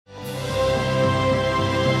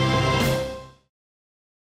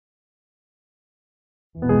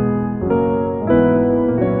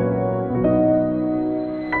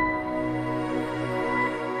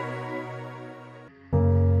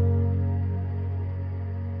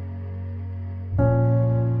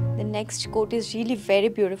next quote is really very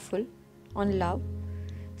beautiful on love.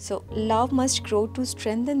 So, love must grow to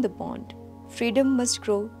strengthen the bond. Freedom must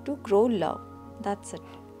grow to grow love. That's it.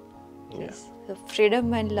 Yes. So,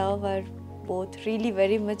 freedom and love are both really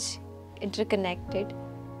very much interconnected.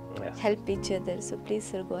 Yes. Help each other. So, please,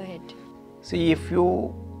 sir, go ahead. See, if you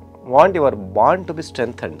want your bond to be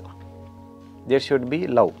strengthened, there should be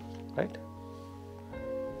love, right?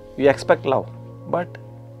 You expect love, but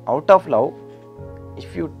out of love,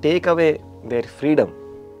 if you take away their freedom,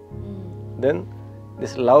 then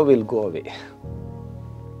this love will go away.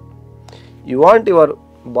 You want your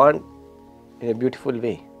bond in a beautiful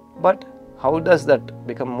way, but how does that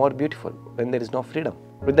become more beautiful when there is no freedom?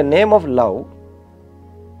 With the name of love,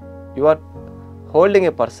 you are holding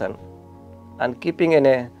a person and keeping in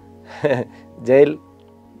a jail.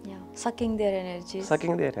 Yeah, sucking their energy.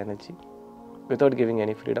 Sucking their energy without giving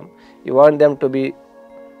any freedom. You want them to be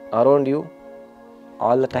around you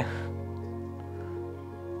all the time.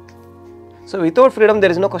 So without freedom,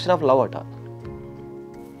 there is no question of love at all.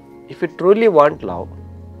 If you truly want love,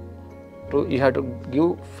 you have to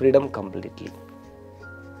give freedom completely.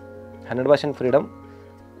 100% freedom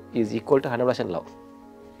is equal to 100% love.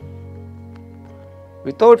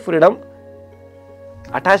 Without freedom,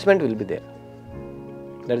 attachment will be there.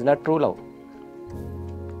 That is not true love.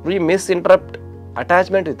 We misinterpret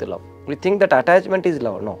attachment with love. We think that attachment is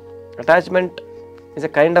love. No. Attachment is a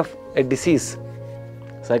kind of a disease,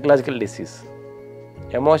 psychological disease,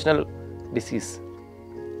 emotional disease.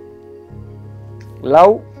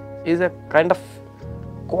 Love is a kind of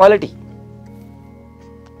quality.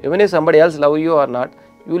 Even if somebody else loves you or not,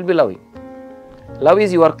 you will be loving. Love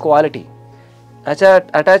is your quality.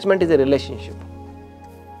 Attachment is a relationship.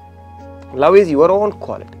 Love is your own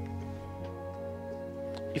quality.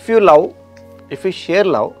 If you love, if you share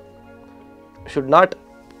love, you should not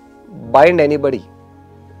bind anybody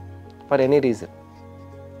for any reason.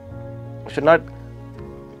 You should not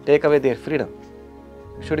take away their freedom.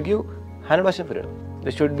 You should give 100% freedom.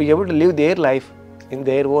 They should be able to live their life in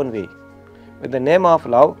their own way. With the name of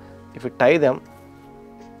love, if you tie them,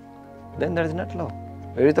 then that is not love.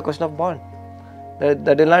 Where is the question of bond?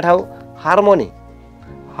 That will not have harmony.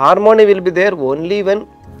 Harmony will be there only when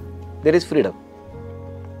there is freedom.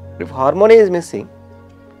 If harmony is missing,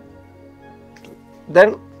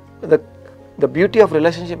 then the beauty of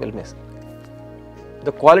relationship will miss.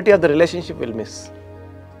 The quality of the relationship will miss.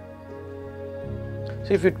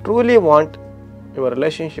 So if you truly want your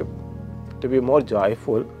relationship to be more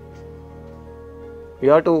joyful, you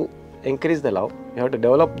have to increase the love. You have to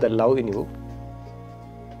develop the love in you.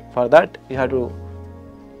 For that, you have to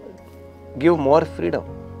give more freedom.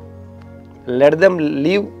 Let them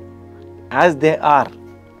live as they are,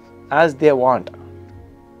 as they want.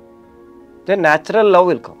 Then natural love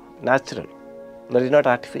will come. Natural. That is not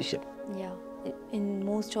artificial. Yeah. In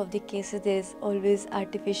most of the cases, there is always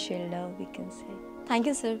artificial love, we can say. Thank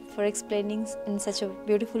you, sir, for explaining in such a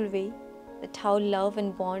beautiful way that how love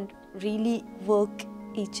and bond really work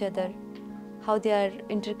each other, how they are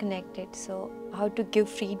interconnected, so how to give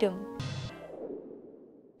freedom.